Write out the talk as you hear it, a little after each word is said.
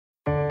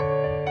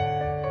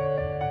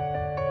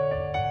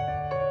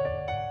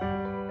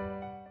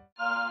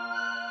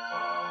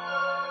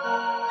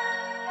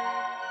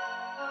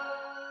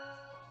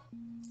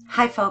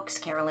Hi folks,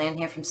 Carolann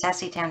here from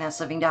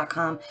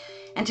SassyTownhouseLiving.com,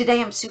 and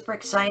today I'm super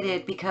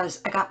excited because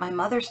I got my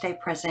Mother's Day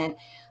present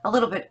a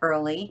little bit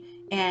early,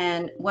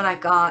 and what I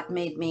got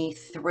made me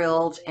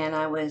thrilled, and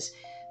I was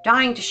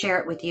dying to share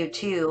it with you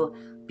too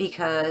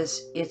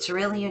because it's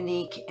really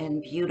unique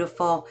and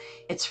beautiful.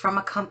 It's from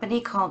a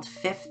company called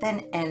Fifth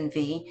and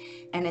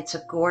Envy, and it's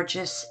a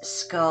gorgeous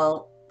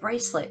skull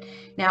bracelet.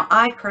 Now,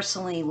 I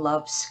personally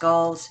love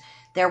skulls.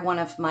 They're one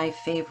of my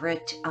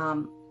favorite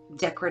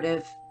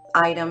decorative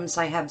items.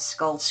 I have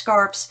skull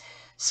scarves,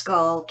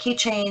 skull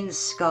keychains,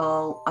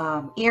 skull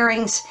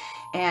earrings,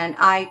 and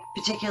I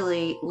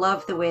particularly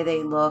love the way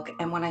they look.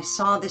 And when I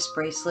saw this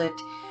bracelet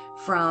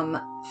from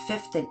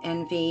Fifth and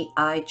Envy,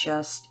 I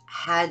just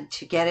had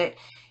to get it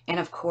and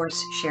of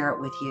course share it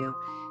with you.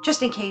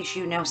 Just in case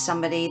you know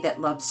somebody that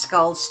loves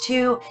skulls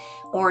too,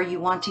 or you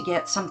want to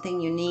get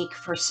something unique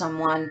for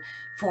someone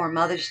for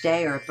Mother's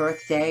Day or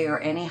birthday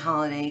or any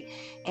holiday.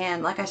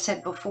 And like I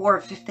said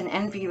before, Fifth and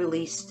Envy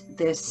released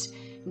this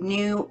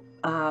new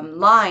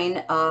line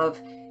of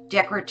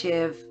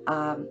decorative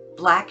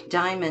black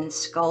diamond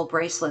skull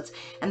bracelets,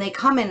 and they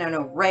come in an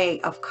array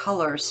of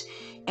colors,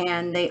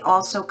 and they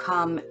also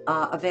come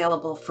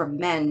available for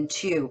men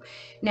too.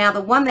 Now, the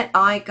one that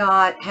I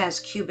got has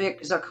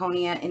cubic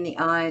zirconia in the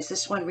eyes.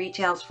 This one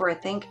retails for, I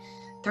think,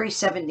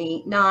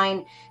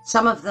 $379.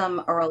 Some of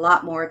them are a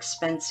lot more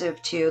expensive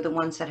too, the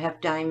ones that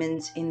have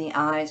diamonds in the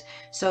eyes.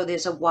 So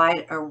there's a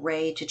wide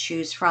array to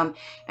choose from.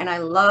 And I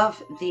love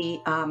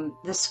the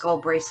skull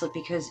bracelet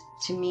because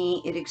to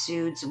me it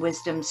exudes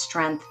wisdom,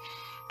 strength,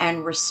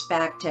 and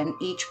respect. And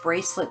each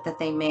bracelet that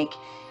they make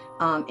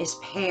is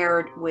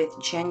paired with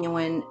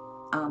genuine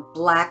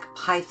black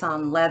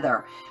python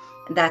leather.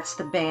 That's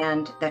the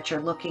band that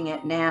you're looking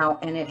at now,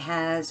 and it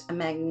has a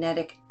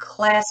magnetic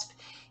clasp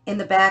in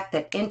the back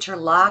that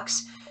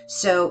interlocks,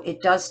 so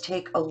it does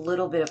take a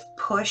little bit of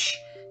push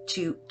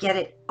to get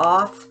it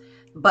off,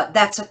 but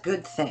that's a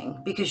good thing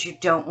because you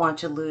don't want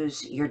to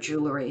lose your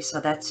jewelry,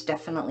 so that's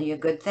definitely a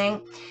good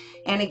thing.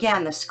 And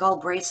again, the skull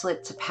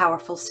bracelet's a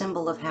powerful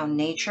symbol of how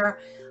nature,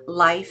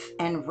 life,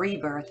 and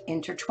rebirth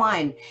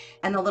intertwine,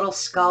 and the little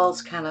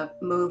skulls kind of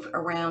move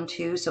around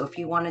too, so if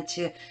you wanted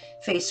to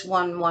face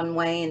one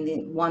way and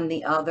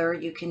the other,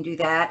 you can do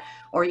that,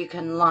 or you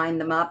can line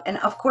them up. And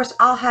of course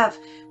I'll have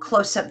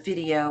close-up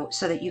video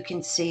so that you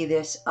can see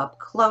this up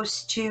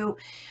close too.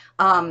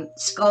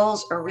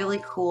 Skulls are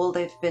really cool.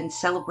 They've been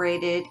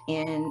celebrated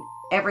in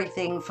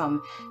everything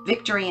from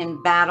victory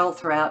and battle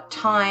throughout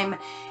time,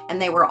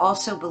 and they were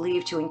also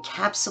believed to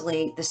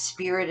encapsulate the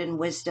spirit and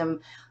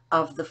wisdom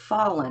of the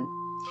fallen.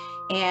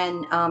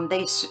 And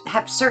they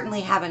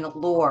certainly have an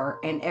allure,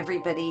 and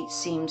everybody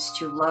seems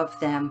to love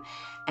them,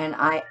 and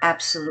I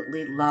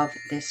absolutely love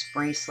this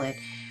bracelet.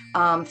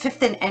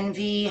 Fifth and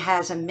Envy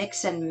has a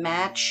mix and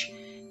match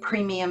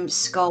premium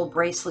skull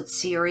bracelet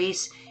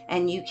series,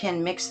 and you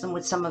can mix them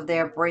with some of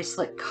their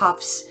bracelet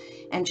cuffs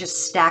and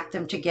just stack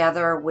them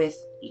together with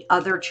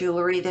other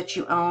jewelry that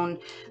you own.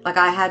 Like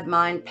I had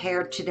mine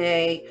paired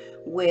today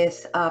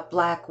with a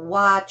black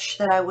watch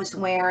that I was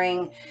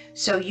wearing,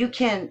 so you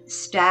can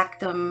stack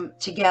them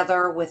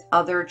together with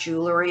other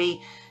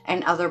jewelry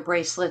and other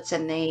bracelets,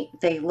 and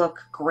they look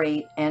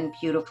great and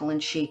beautiful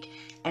and chic.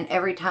 And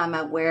every time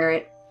I wear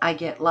it, I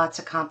get lots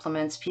of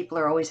compliments. People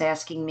are always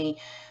asking me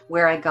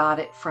where I got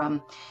it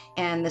from.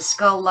 And the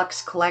Skull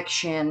Lux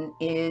collection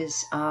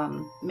is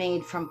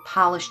made from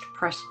polished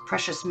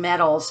precious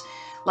metals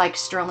like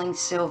sterling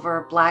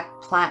silver, black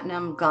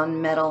platinum,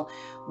 gunmetal,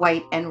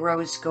 white, and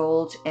rose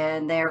gold.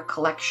 And their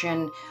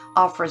collection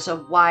offers a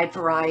wide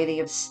variety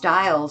of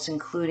styles,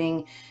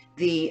 including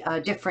the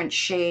different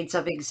shades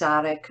of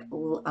exotic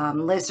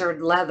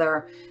lizard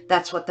leather.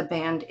 That's what the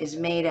band is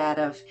made out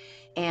of.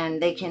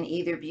 And they can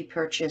either be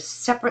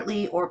purchased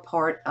separately or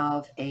part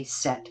of a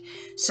set.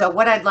 So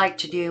what I'd like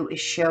to do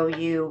is show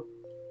you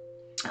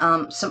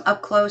some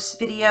up-close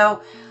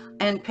video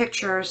and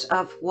pictures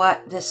of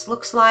what this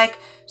looks like,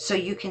 so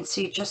you can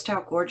see just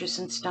how gorgeous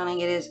and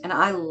stunning it is. And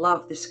I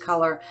love this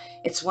color.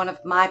 It's one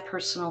of my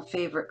personal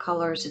favorite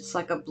colors. It's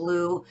like a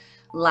blue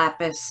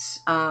lapis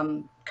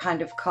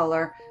kind of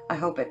color. I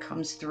hope it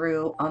comes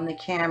through on the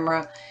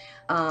camera.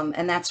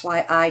 And that's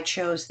why I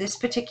chose this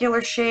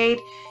particular shade.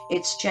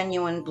 It's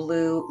genuine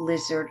blue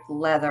lizard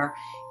leather.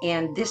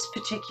 And this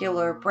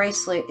particular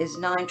bracelet is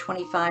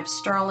 $925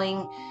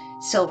 sterling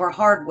silver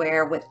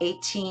hardware with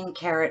 18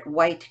 karat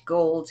white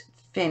gold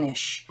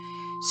finish.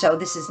 So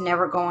this is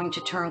never going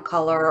to turn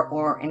color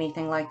or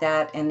anything like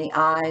that. And the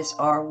eyes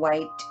are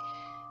white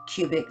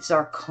cubic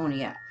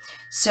zirconia.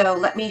 So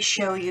let me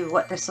show you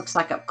what this looks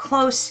like up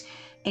close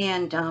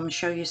and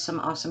show you some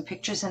awesome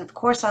pictures. And of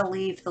course I'll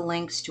leave the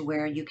links to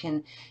where you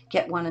can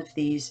get one of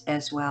these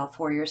as well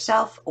for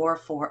yourself or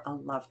for a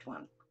loved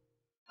one.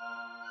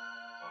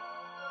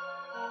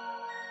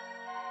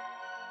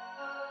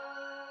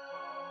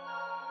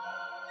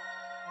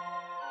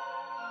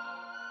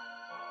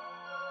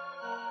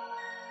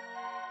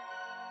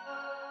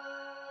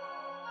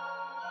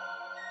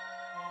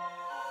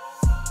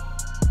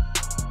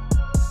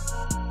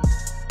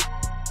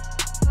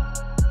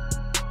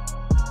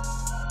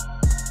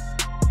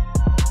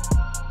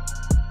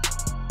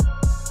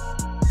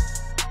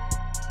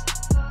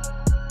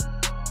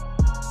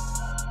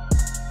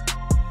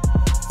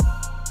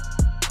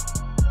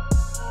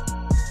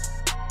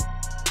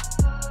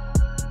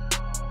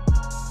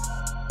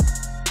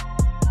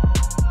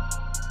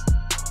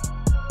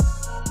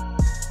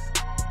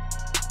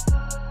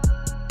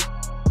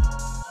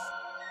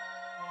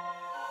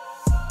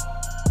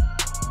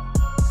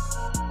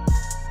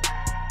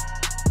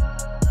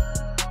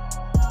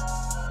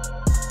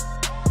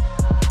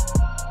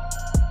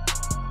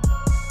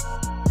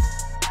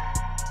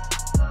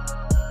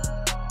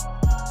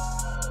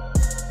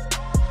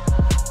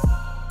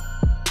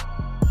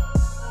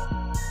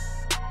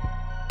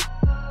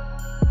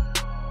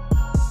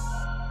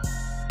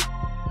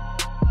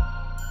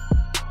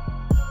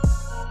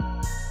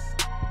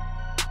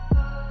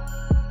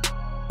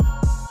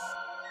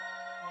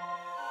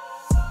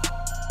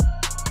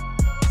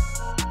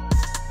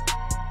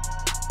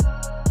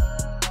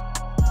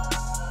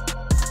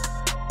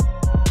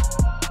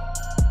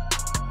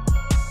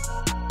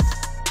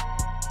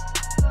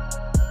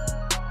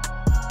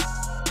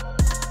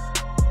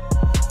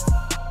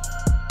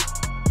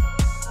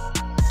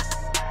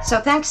 So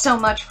thanks so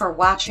much for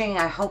watching.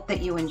 I hope that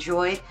you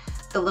enjoyed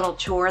the little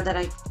tour that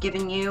I've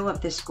given you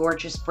of this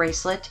gorgeous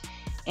bracelet.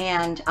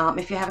 And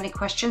if you have any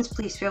questions,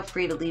 please feel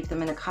free to leave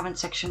them in the comment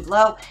section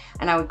below.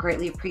 And I would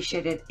greatly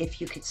appreciate it if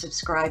you could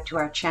subscribe to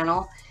our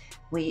channel.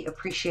 We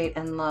appreciate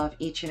and love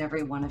each and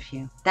every one of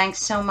you. Thanks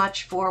so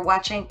much for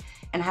watching,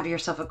 and have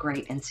yourself a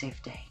great and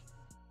safe day.